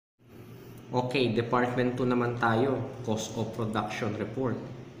Okay, Department 2 naman tayo. Cost of Production Report.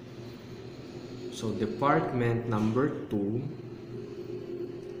 So, Department number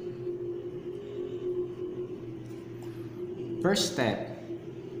 2. First step,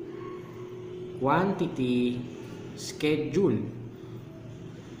 quantity schedule.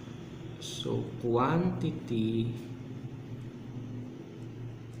 So, quantity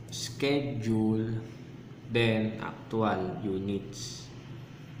schedule, then actual units.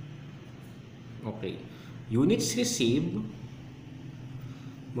 Okay. Units received.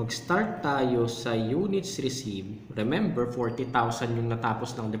 Mag-start tayo sa units received. Remember, 40,000 yung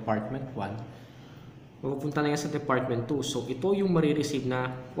natapos ng Department 1. Mapupunta na yan sa Department 2. So, ito yung marireceive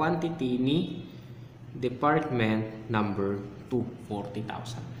na quantity ni Department number 2,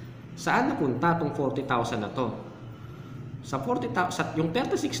 40,000. Saan napunta itong 40,000 na to? Sa 40,000, yung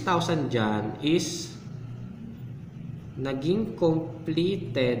 36,000 dyan is naging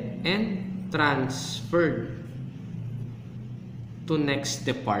completed and transferred to next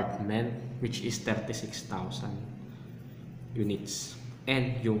department, which is 36,000 units.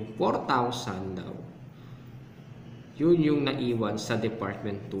 And yung 4,000 daw, yun yung naiwan sa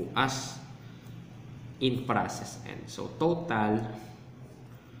Department 2 as in process end. So, total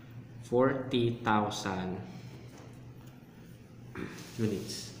 40,000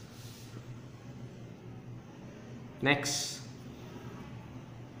 units. Next,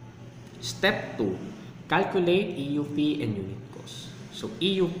 step 2, calculate EUP and unit cost. So,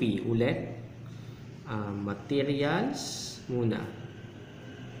 EUP ulit, materials muna.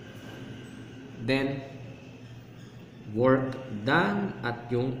 Then, work done at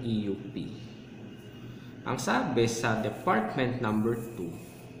yung EUP. Ang sabi sa Department number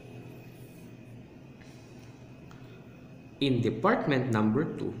 2, in Department number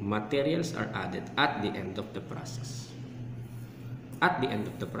 2, materials are added at the end of the process. At the end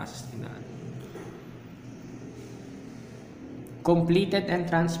of the process, completed and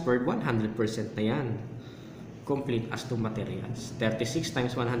transferred, 100% na yan. Complete as to materials. 36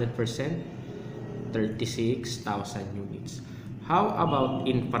 times 100%, 36,000 units. How about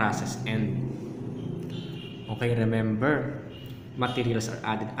in process end? Okay, remember, materials are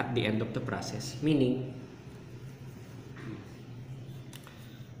added at the end of the process. Meaning,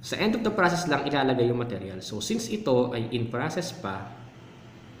 sa end of the process lang ilalagay yung material. So, since ito ay in process pa,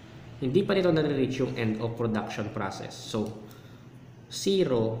 hindi pa nito nare-reach yung end of production process. So,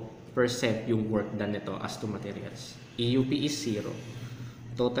 0% yung work done nito as to materials. EUP is 0.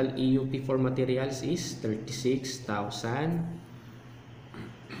 Total EUP for materials is 36,000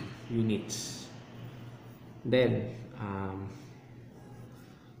 units. Then,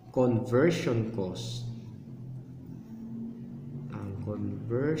 conversion cost.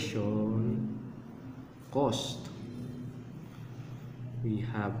 Conversion cost, we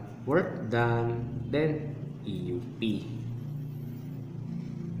have work done, then EUP.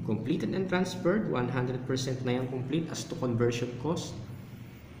 Completed and transferred, 100% na yung complete as to conversion cost,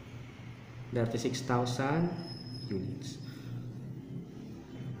 36,000 units.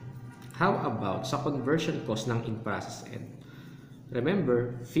 How about sa conversion cost ng in process end?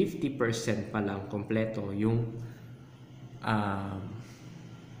 Remember, 50% pa lang kompleto yung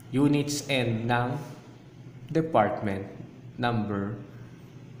units end ng Department number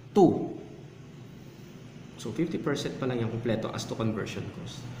 2. So, 50% pa lang yung kompleto as to conversion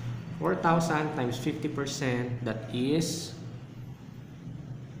cost. 4,000 times 50%, that is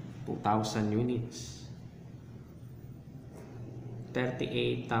 2,000 units.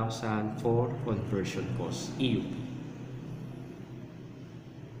 38,000 for conversion cost, EUP.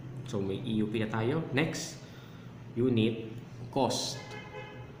 So, may EUP na tayo. Next, unit cost.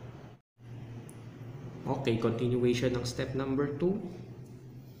 Okay, continuation ng step number 2.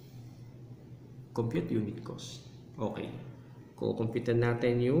 Compute unit cost. Okay. Kukumputan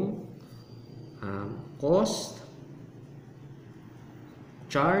natin yung cost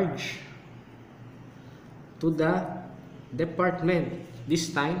charge to the department.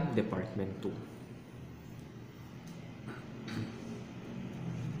 This time, Department 2.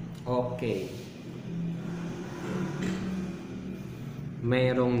 Okay.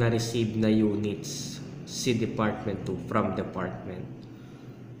 Mayroong na-receive na units si Department 2 from Department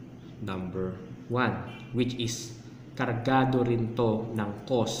number 1, which is kargado rin to ng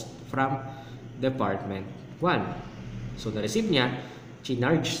cost from Department 1. So, na-receive niya,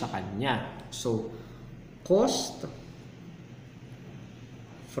 chinarge sa kanya. So, cost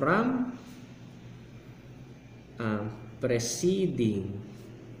from preceding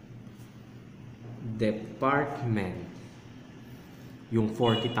department, yung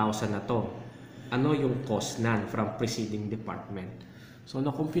 40,000 na to. Ano yung cost nan from preceding department? So,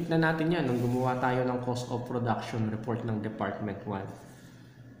 na-compute na natin yan nung gumawa tayo ng cost of production report ng Department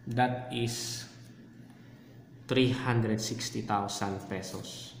 1. That is 360,000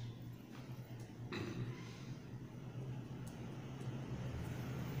 pesos.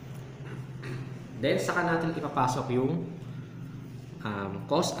 Then, saka natin ipapasok yung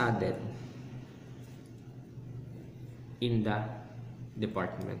cost added in the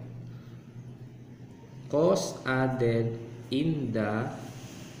department. Cost added in the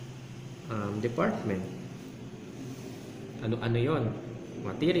department. Ano yon?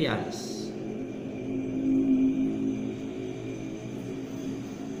 Materials.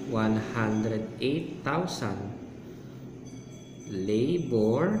 108,000.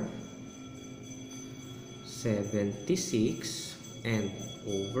 Labor 76 and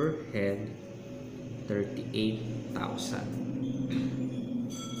overhead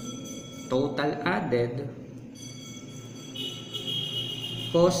 38,000. Total added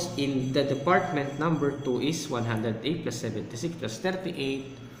cost in the department number 2 is 108 plus 76 plus 38.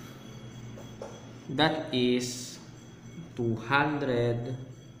 That is 222,000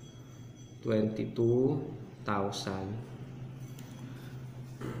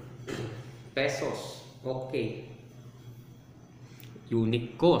 pesos. Okay.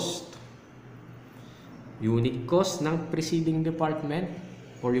 Unit cost. Unit cost ng preceding department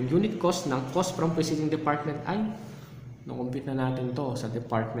or yung unit cost ng cost from preceding department ay na-compute na natin to sa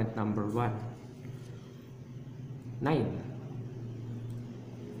department number 1. 9.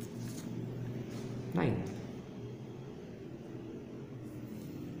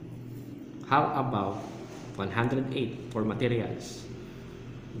 How about 108 for materials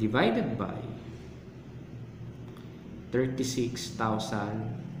divided by 36,000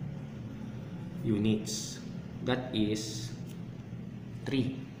 units? That is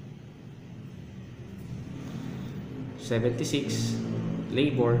 3. 76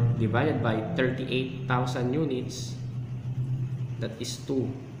 labor divided by 38,000 units, that is 2.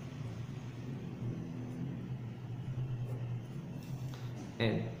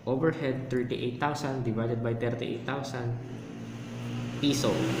 And overhead 38,000 divided by 38,000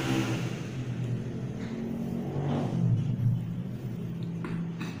 piso.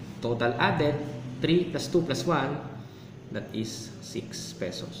 Total added 3 plus 2 plus 1, that is 6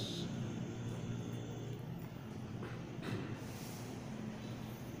 pesos.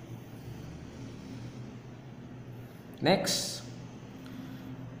 Next,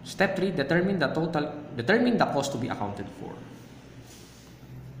 step 3, determine the cost to be accounted for.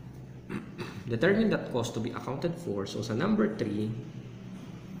 Determine that cost to be accounted for. So sa number 3,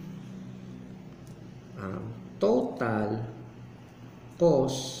 total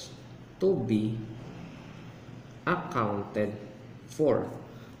cost to be accounted for.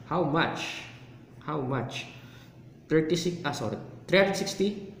 How much? 360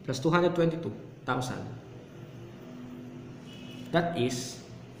 plus 222,000. That is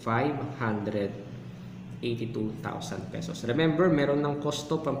 582,000 pesos. Remember, meron ng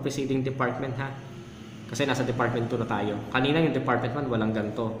costo pang preceding department ha. Kasi nasa department 2 na tayo. Kanina yung department 1 walang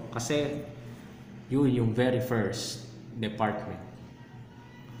ganito. Kasi yun yung very first department.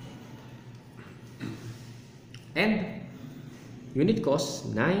 And unit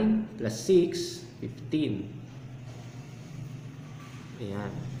cost 9 plus 6, 15.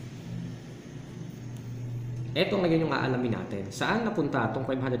 Ayan. Ito ngayon yung aalamin natin. Saan napunta itong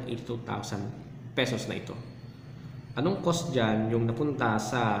 582,000 pesos na ito? Anong cost dyan yung napunta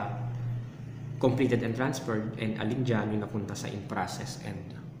sa completed and transferred, and alin dyan yung napunta sa in process and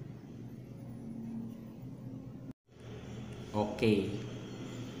okay.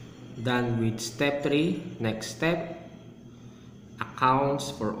 Done with step 3. Next step,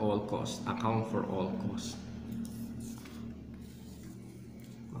 accounts for all costs. Account for all costs.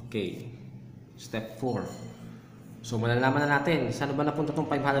 Okay. Step 4. So, malalaman na natin, saan ba napunta itong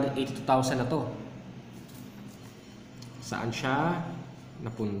 582,000 na to? Saan siya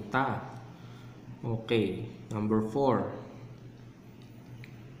napunta? Okay. Number 4.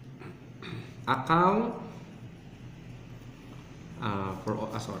 Account for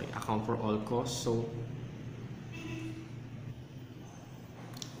all costs.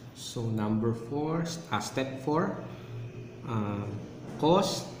 So number 4, step 4,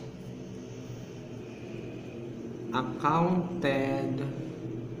 cost accounted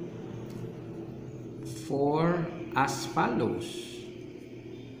for as follows.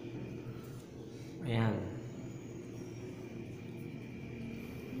 Ayan.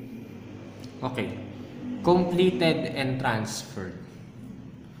 Okay. Completed and transferred.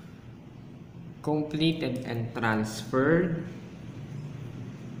 Completed and transferred.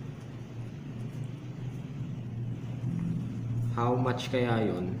 How much kaya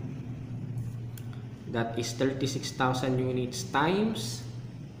yun? That is 36,000 units times,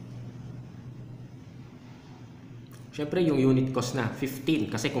 syempre yung unit cost na 15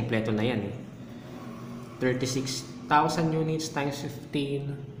 kasi kompleto na yan eh. 36,000 units times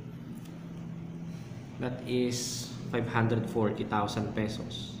 15, that is 540,000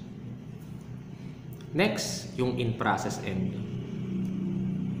 pesos. Next, yung in process end.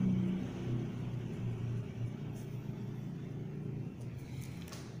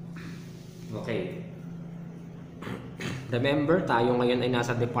 Okay. Remember, tayo ngayon ay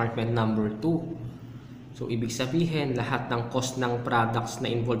nasa department number 2. So, ibig sabihin, lahat ng cost ng products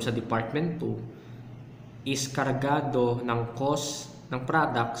na involved sa department 2 is kargado ng cost ng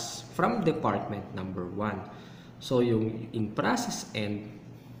products from department number 1. So, yung in process end,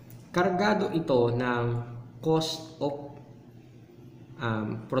 kargado ito ng cost of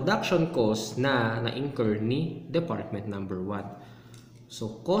production cost na na-incur ni department number 1.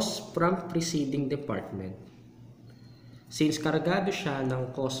 So, cost from preceding department. Since kargado siya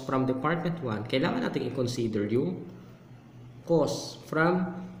ng cost from department 1, kailangan natin i-consider yung cost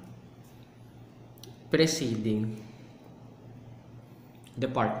from preceding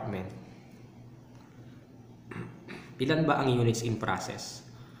department. Ilan ba ang units in process?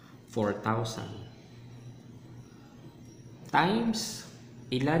 4,000. Times,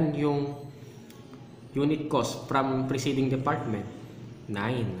 ilan yung unit cost from preceding department?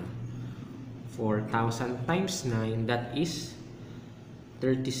 9. 4,000 times 9, that is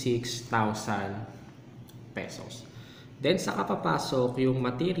 36,000 pesos. Then, saka papasok yung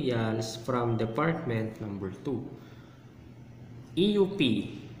materials from department number 2. EUP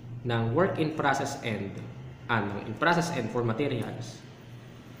ng work in process end, in process end for materials,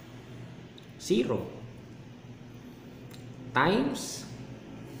 0 times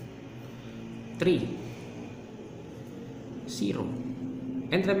 3, 0.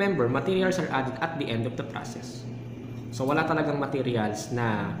 And remember, materials are added at the end of the process. So, wala talagang materials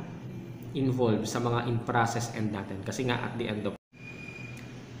na involved sa mga in-process end natin. Kasi nga, at the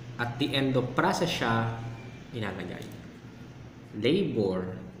end of process siya, inalagay.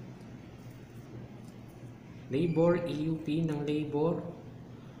 Labor, EUP ng labor,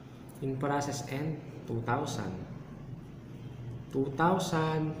 in-process end, 2,000.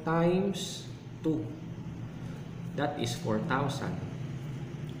 2,000 times 2, that is 4,000.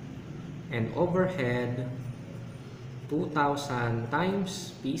 And overhead, 2,000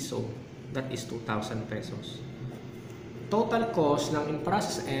 times piso, that is 2,000 pesos. Total cost ng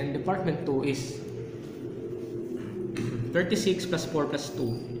in-process end, department 2 is 36 plus 4 plus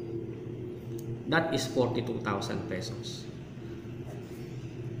 2, that is 42,000 pesos.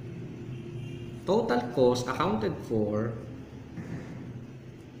 Total cost accounted for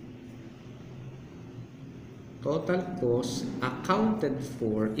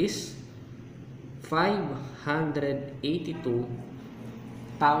is 582,000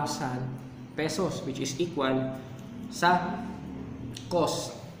 pesos, which is equal sa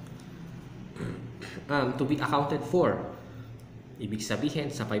cost to be accounted for. Ibig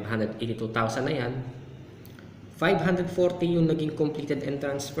sabihin, sa 582,000 na yan, 540 yung naging completed and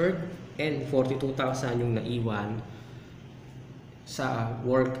transferred, and 42,000 yung naiwan sa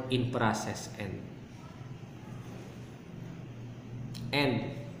work in process end.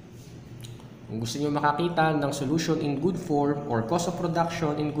 And kung gusto nyo makakita ng solution in good form or cost of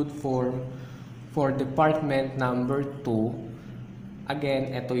production in good form for department number 2,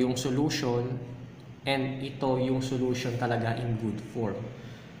 again, ito yung solution and ito yung solution talaga in good form.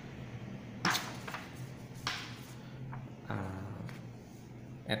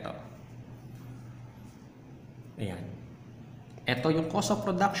 Ito. Ayan. Ito yung cost of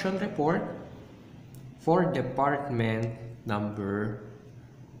production report for department number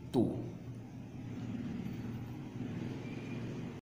 2.